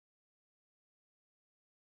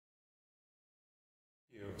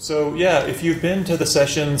So yeah, if you've been to the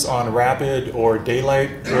sessions on Rapid or Daylight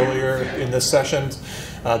earlier in this session,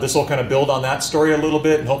 this will kind of build on that story a little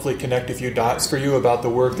bit and hopefully connect a few dots for you about the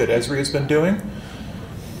work that Esri has been doing.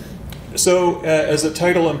 So as the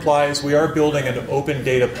title implies, we are building an open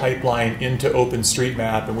data pipeline into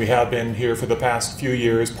OpenStreetMap, and we have been here for the past few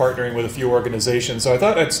years partnering with a few organizations. So I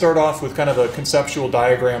thought I'd start off with kind of a conceptual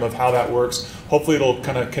diagram of how that works. Hopefully it'll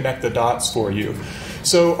kind of connect the dots for you.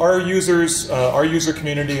 So our users, our user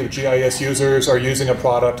community of GIS users are using a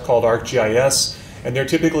product called ArcGIS, and they're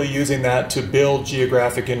typically using that to build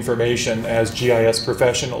geographic information as GIS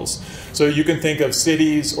professionals. So you can think of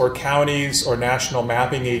cities or counties or national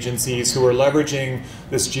mapping agencies who are leveraging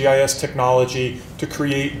this GIS technology to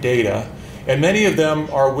create data. And many of them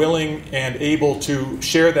are willing and able to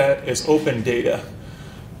share that as open data.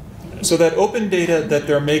 So that open data that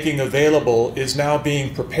they're making available is now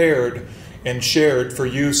being prepared and shared for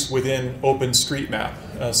use within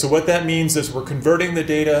OpenStreetMap. So what that means is we're converting the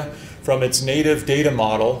data from its native data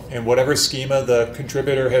model in whatever schema the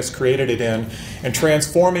contributor has created it in, and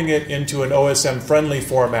transforming it into an OSM-friendly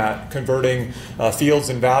format, converting fields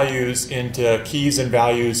and values into keys and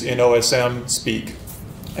values in OSM speak,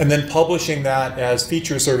 and then publishing that as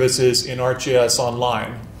feature services in ArcGIS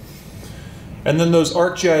Online. And then those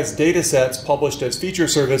ArcGIS data sets published as feature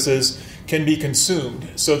services can be consumed.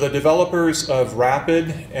 So the developers of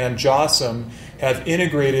Rapid and JOSM have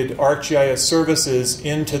integrated ArcGIS services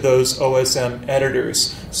into those OSM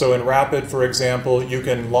editors. So in Rapid, for example, you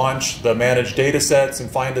can launch the managed data sets and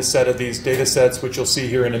find a set of these data sets, which you'll see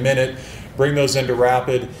here in a minute, bring those into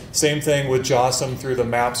Rapid. Same thing with JOSM through the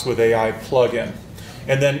Maps with AI plugin.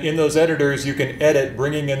 And then in those editors, you can edit,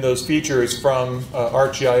 bringing in those features from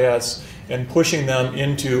ArcGIS and pushing them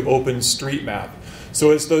into OpenStreetMap.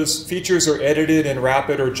 So as those features are edited in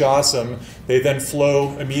Rapid or JOSM, they then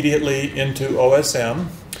flow immediately into OSM.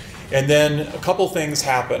 And then a couple things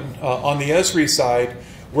happen. On the Esri side,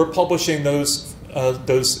 we're publishing those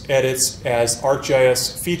edits as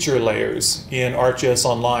ArcGIS feature layers in ArcGIS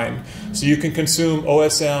Online. So you can consume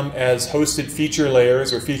OSM as hosted feature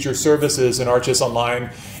layers or feature services in ArcGIS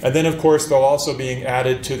Online. And then, of course, they're also being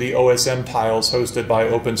added to the OSM tiles hosted by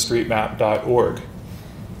OpenStreetMap.org.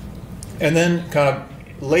 And then kind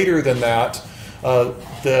of later than that,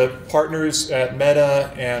 the partners at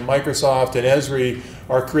Meta and Microsoft and Esri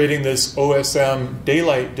are creating this OSM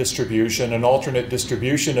Daylight distribution, an alternate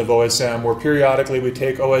distribution of OSM, where periodically we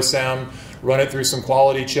take OSM, run it through some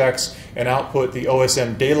quality checks, and output the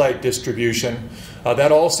OSM Daylight distribution.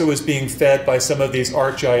 That also is being fed by some of these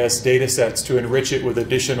ArcGIS data sets to enrich it with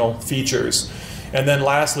additional features. And then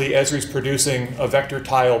lastly, Esri's producing a vector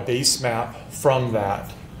tile base map from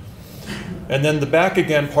that. And then the back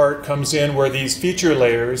again part comes in where these feature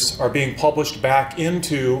layers are being published back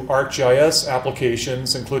into ArcGIS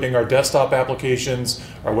applications, including our desktop applications,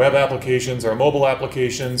 our web applications, our mobile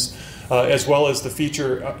applications, as well as the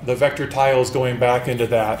vector tiles going back into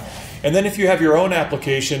that. And then if you have your own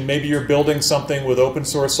application, maybe you're building something with open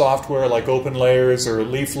source software like OpenLayers or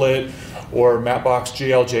Leaflet or Mapbox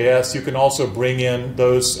GLJS, you can also bring in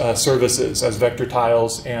those services as vector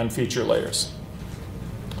tiles and feature layers.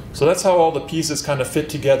 So that's how all the pieces kind of fit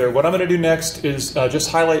together. What I'm going to do next is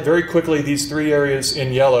just highlight very quickly these three areas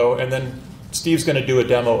in yellow, and then Steve's going to do a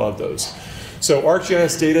demo of those. So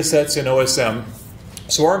ArcGIS data sets in OSM.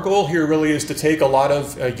 So our goal here really is to take a lot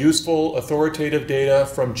of useful, authoritative data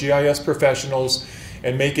from GIS professionals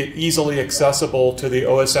and make it easily accessible to the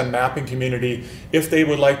OSM mapping community if they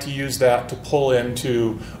would like to use that to pull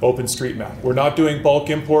into OpenStreetMap. We're not doing bulk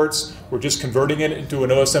imports, we're just converting it into an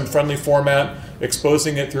OSM-friendly format,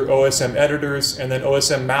 exposing it through OSM editors, and then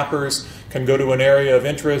OSM mappers can go to an area of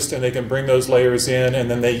interest and they can bring those layers in, and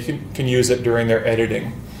then they can use it during their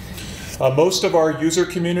editing. Most of our user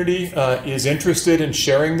community is interested in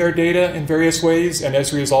sharing their data in various ways, and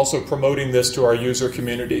Esri is also promoting this to our user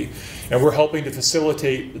community. And we're helping to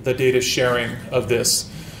facilitate the data sharing of this.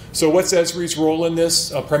 So what's Esri's role in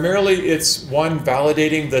this? Primarily it's one,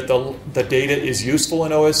 validating that the data is useful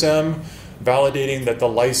in OSM, validating that the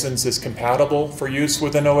license is compatible for use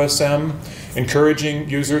within OSM, encouraging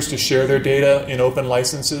users to share their data in open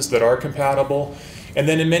licenses that are compatible. And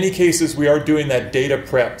then in many cases, we are doing that data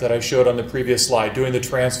prep that I showed on the previous slide, doing the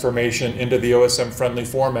transformation into the OSM-friendly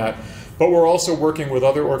format. But we're also working with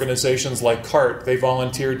other organizations like CART. They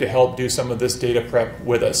volunteered to help do some of this data prep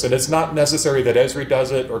with us. And it's not necessary that Esri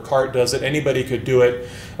does it or CART does it. Anybody could do it,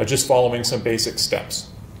 just following some basic steps.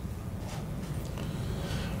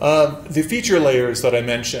 The feature layers that I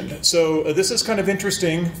mentioned. So this is kind of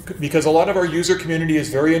interesting because a lot of our user community is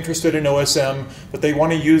very interested in OSM, but they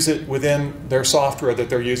want to use it within their software that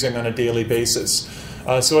they're using on a daily basis.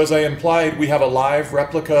 So as I implied, we have a live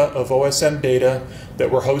replica of OSM data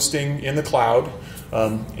that we're hosting in the cloud,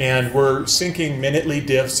 and we're syncing minutely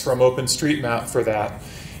diffs from OpenStreetMap for that.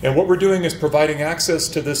 And what we're doing is providing access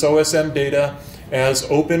to this OSM data as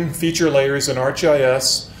open feature layers in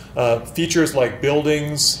ArcGIS. Features like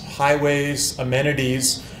buildings, highways,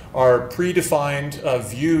 amenities are predefined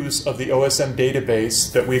views of the OSM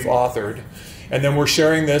database that we've authored. And then we're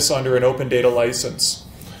sharing this under an open data license.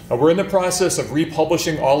 We're in the process of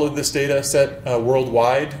republishing all of this data set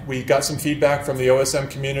worldwide. We got some feedback from the OSM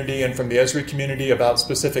community and from the Esri community about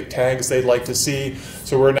specific tags they'd like to see.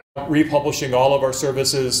 So we're now republishing all of our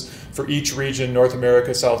services for each region, North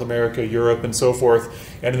America, South America, Europe, and so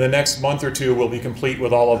forth. And in the next month or two, we'll be complete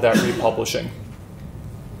with all of that republishing.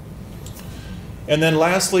 And then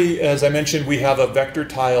lastly, as I mentioned, we have a vector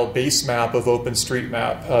tile base map of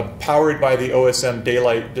OpenStreetMap powered by the OSM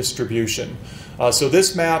daylight distribution. So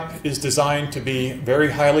this map is designed to be very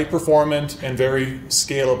highly performant and very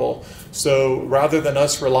scalable. So rather than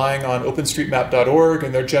us relying on OpenStreetMap.org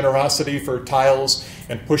and their generosity for tiles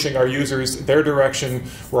and pushing our users their direction,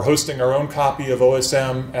 we're hosting our own copy of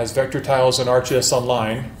OSM as vector tiles in ArcGIS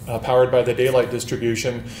Online, powered by the daylight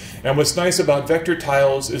distribution. And what's nice about vector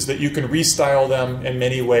tiles is that you can restyle them in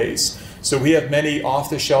many ways. So we have many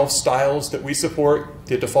off-the-shelf styles that we support,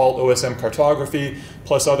 the default OSM cartography,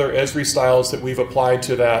 plus other Esri styles that we've applied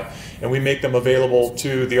to that, and we make them available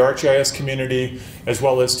to the ArcGIS community as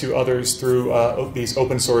well as to others through these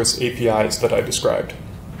open source APIs that I described.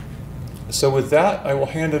 So with that, I will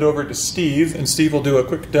hand it over to Steve, and Steve will do a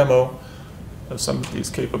quick demo of some of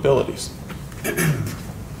these capabilities.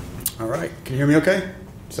 All right, can you hear me okay?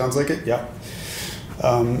 Sounds like it, yeah.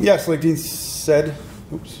 Yes, like Deane said,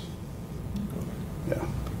 oops. Yeah.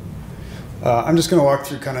 I'm just going to walk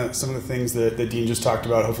through kind of some of the things that Deane just talked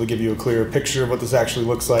about, hopefully give you a clearer picture of what this actually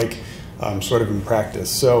looks like sort of in practice.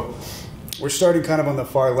 So we're starting kind of on the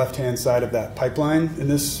far left-hand side of that pipeline in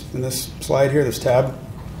this slide here, this tab.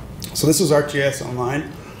 So this is ArcGIS Online,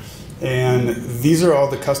 and these are all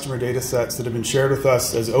the customer data sets that have been shared with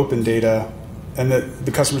us as open data, and that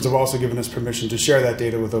the customers have also given us permission to share that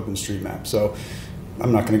data with OpenStreetMap. So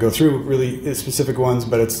I'm not going to go through really specific ones,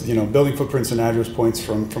 but it's building footprints and address points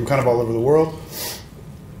from kind of all over the world.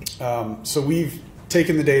 So we've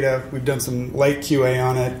taken the data, we've done some light QA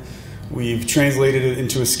on it, we've translated it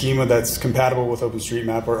into a schema that's compatible with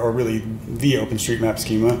OpenStreetMap, or really the OpenStreetMap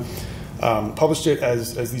schema, published it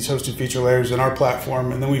as these hosted feature layers in our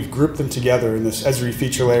platform, and then we've grouped them together in this Esri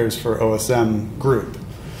feature layers for OSM group.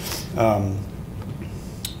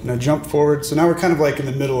 Now jump forward. So now we're kind of like in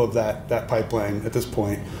the middle of that pipeline at this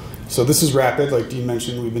point. So this is Rapid, like Deane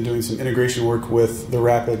mentioned. We've been doing some integration work with the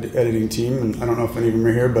Rapid editing team, and I don't know if any of them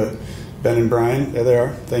are here, but Ben and Brian, there they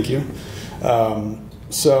are. Thank you.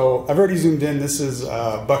 So I've already zoomed in. This is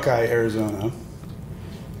Buckeye, Arizona.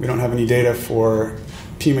 We don't have any data for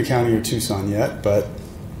Pima County or Tucson yet, but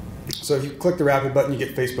so if you click the Rapid button, you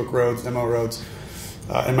get Facebook roads, ML roads,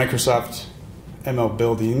 and Microsoft ML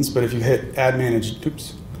buildings. But if you hit Add Managed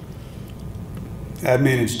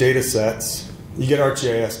data sets, you get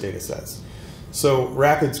ArcGIS data sets. So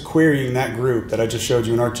Rapid's querying that group that I just showed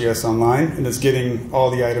you in ArcGIS Online, and it's getting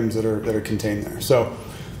all the items that are contained there. So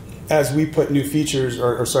as we put new features,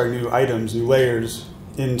 new items, new layers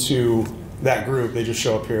into that group, they just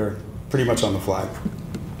show up here pretty much on the fly.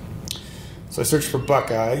 So I search for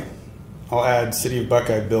Buckeye. I'll add City of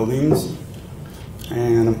Buckeye buildings.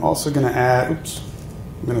 And I'm also going to add,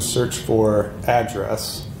 I'm going to search for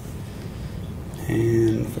address.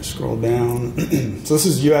 And if I scroll down, so this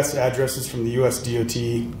is US addresses from the US DOT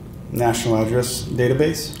National Address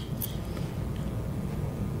Database.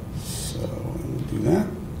 So we'll do that.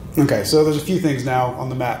 Okay, so there's a few things now on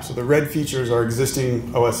the map. So the red features are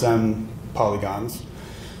existing OSM polygons.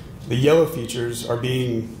 The yellow features are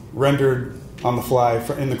being rendered on the fly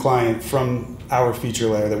in the client from our feature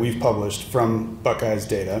layer that we've published from Buckeye's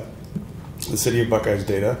data, the City of Buckeye's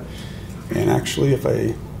data. And actually,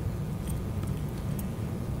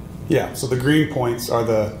 so the green points are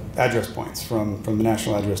the address points from the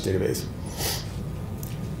National Address Database.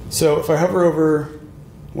 So if I hover over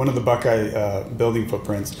one of the Buckeye building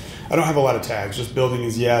footprints, I don't have a lot of tags, just building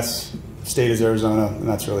is yes, state is Arizona, and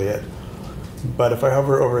that's really it. But if I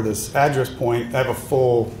hover over this address point, I have a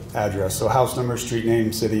full address, so house number, street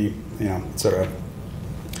name, city, etc.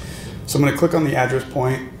 So I'm going to click on the address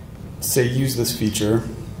point, say use this feature.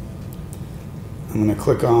 I'm going to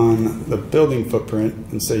click on the building footprint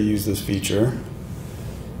and say use this feature.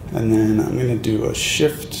 And then I'm going to do a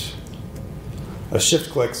shift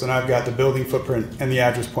click, so now I've got the building footprint and the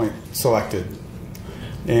address point selected.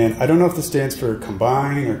 And I don't know if this stands for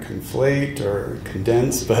combine or conflate or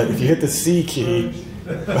condense, but if you hit the C key,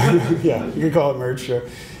 yeah, you can call it merge, sure.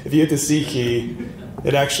 If you hit the C key,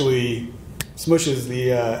 it actually smushes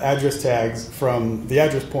the address tags from the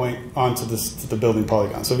address point onto the building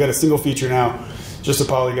polygon. So we've got a single feature now, just a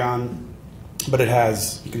polygon, but it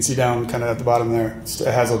has, you can see down kind of at the bottom there, it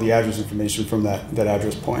has all the address information from that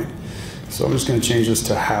address point. So I'm just going to change this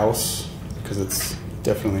to house, because it's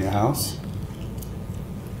definitely a house.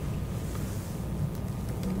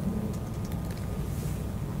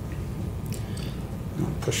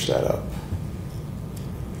 I'll push that up.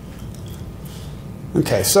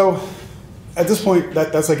 Okay, so at this point,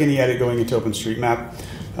 that's like any edit going into OpenStreetMap.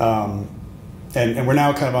 And we're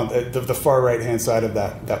now kind of on the far right-hand side of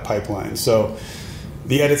that pipeline. So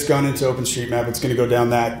the edit's gone into OpenStreetMap. It's going to go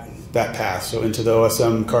down that path. So into the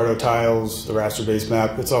OSM Carto tiles, the raster base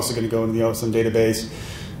map. It's also going to go into the OSM database.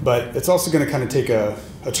 But it's also going to kind of take a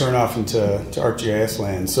turn off into ArcGIS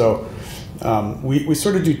land. So we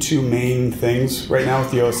sort of do two main things right now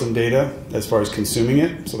with the OSM data as far as consuming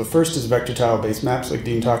it. So the first is vector tile base maps, like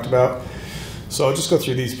Deane talked about. So I'll just go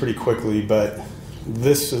through these pretty quickly, but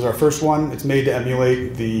this is our first one. It's made to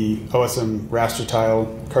emulate the OSM raster tile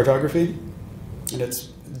cartography. And it's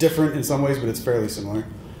different in some ways, but it's fairly similar.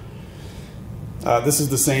 This is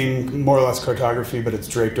the same, more or less, cartography, but it's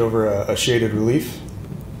draped over a shaded relief.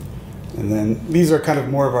 And then these are kind of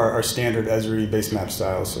more of our standard Esri base map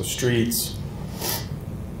styles. So streets,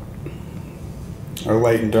 our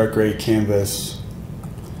light and dark gray canvas.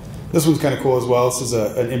 This one's kind of cool as well. This is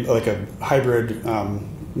like a hybrid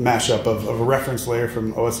mashup of a reference layer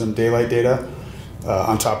from OSM daylight data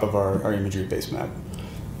on top of our imagery base map.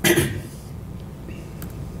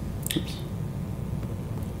 Oops.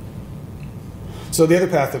 So the other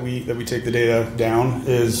path that we take the data down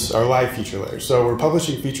is our live feature layers. So we're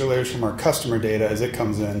publishing feature layers from our customer data as it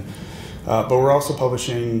comes in, but we're also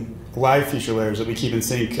publishing live feature layers that we keep in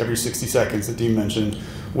sync every 60 seconds that Deane mentioned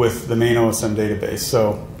with the main OSM database.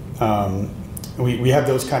 So we have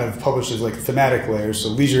those kind of published as like thematic layers, so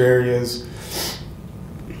leisure areas,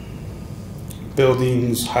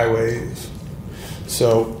 buildings, highways.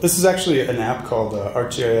 So this is actually an app called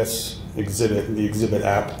ArcGIS Exhibit, the Exhibit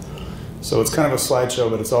app. So it's kind of a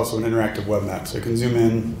slideshow, but it's also an interactive web map. So I can zoom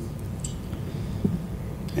in,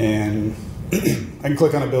 and I can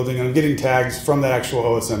click on a building, and I'm getting tags from that actual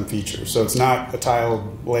OSM feature. So it's not a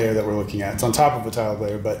tiled layer that we're looking at. It's on top of a tiled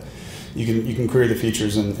layer, but you can query the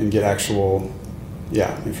features and get actual,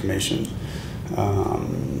 information. Are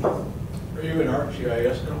you in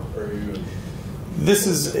ArcGIS now, or are you?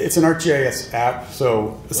 It's an ArcGIS app.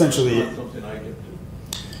 So essentially, something I get to.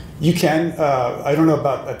 You can. I don't know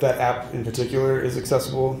about if that app in particular is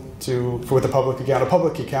accessible with a public account. A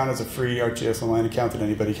public account is a free ArcGIS Online account that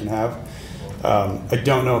anybody can have. I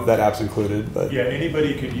don't know if that app's included, but yeah,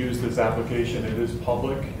 anybody could use this application. It is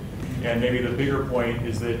public, and maybe the bigger point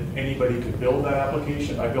is that anybody could build that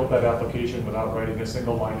application. I built that application without writing a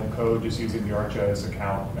single line of code, just using the ArcGIS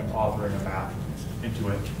account and authoring a map into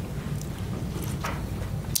it.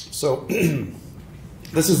 So.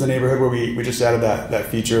 This is the neighborhood where we just added that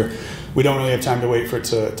feature. We don't really have time to wait for it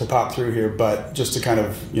to pop through here, but just to kind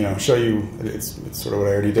of show you, it's sort of what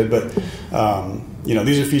I already did. But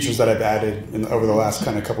these are features that I've added over the last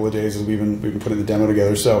kind of couple of days as we've been putting the demo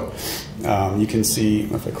together. So you can see,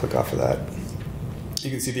 if I click off of that,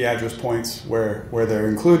 you can see the address points where they're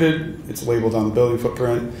included. It's labeled on the building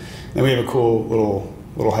footprint. Then we have a cool little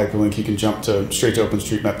hyperlink. You can jump straight to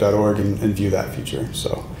OpenStreetMap.org and view that feature.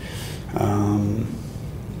 So.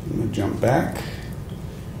 I'm going to jump back.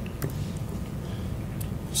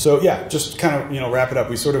 So yeah, just kind of wrap it up.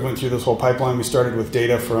 We sort of went through this whole pipeline. We started with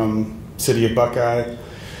data from City of Buckeye,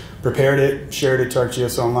 prepared it, shared it to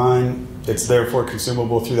ArcGIS Online. It's therefore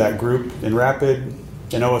consumable through that group in Rapid.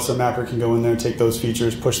 An OSM mapper can go in there, take those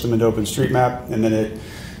features, push them into OpenStreetMap, and then it,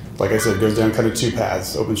 like I said, goes down kind of two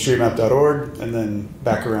paths: OpenStreetMap.org, and then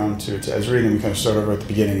back around to Esri, and then we kind of start over at the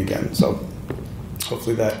beginning again. So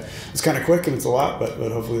hopefully that. It's kind of quick and it's a lot, but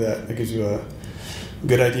hopefully that gives you a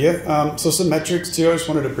good idea. So some metrics too, I just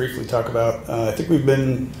wanted to briefly talk about. I think we've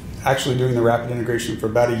been actually doing the rapid integration for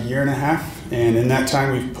about a year and a half, and in that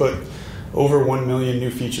time we've put over 1 million new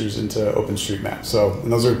features into OpenStreetMap. So and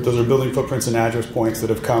those are building footprints and address points that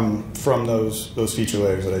have come from those feature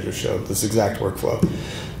layers that I just showed, this exact workflow.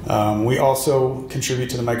 We also contribute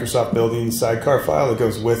to the Microsoft Building sidecar file that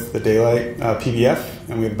goes with the Daylight PBF,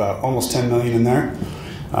 and we have about almost 10 million in there.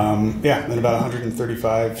 Then about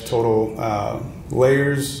 135 total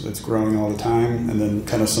layers. It's growing all the time, and then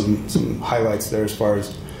kind of some highlights there as far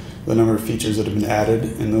as the number of features that have been added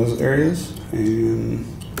in those areas. And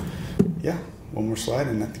yeah, one more slide,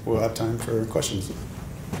 and I think we'll have time for questions.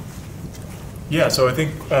 Yeah, so I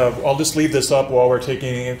think I'll just leave this up while we're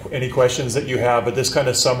taking any questions that you have, but this kind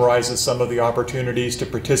of summarizes some of the opportunities to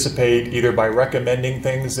participate either by recommending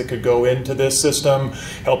things that could go into this system,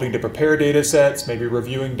 helping to prepare data sets, maybe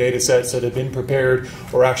reviewing data sets that have been prepared,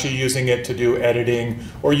 or actually using it to do editing,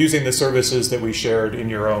 or using the services that we shared in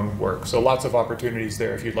your own work. So lots of opportunities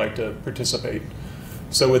there if you'd like to participate.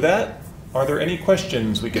 So with that, are there any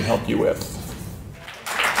questions we can help you with?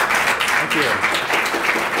 Thank you.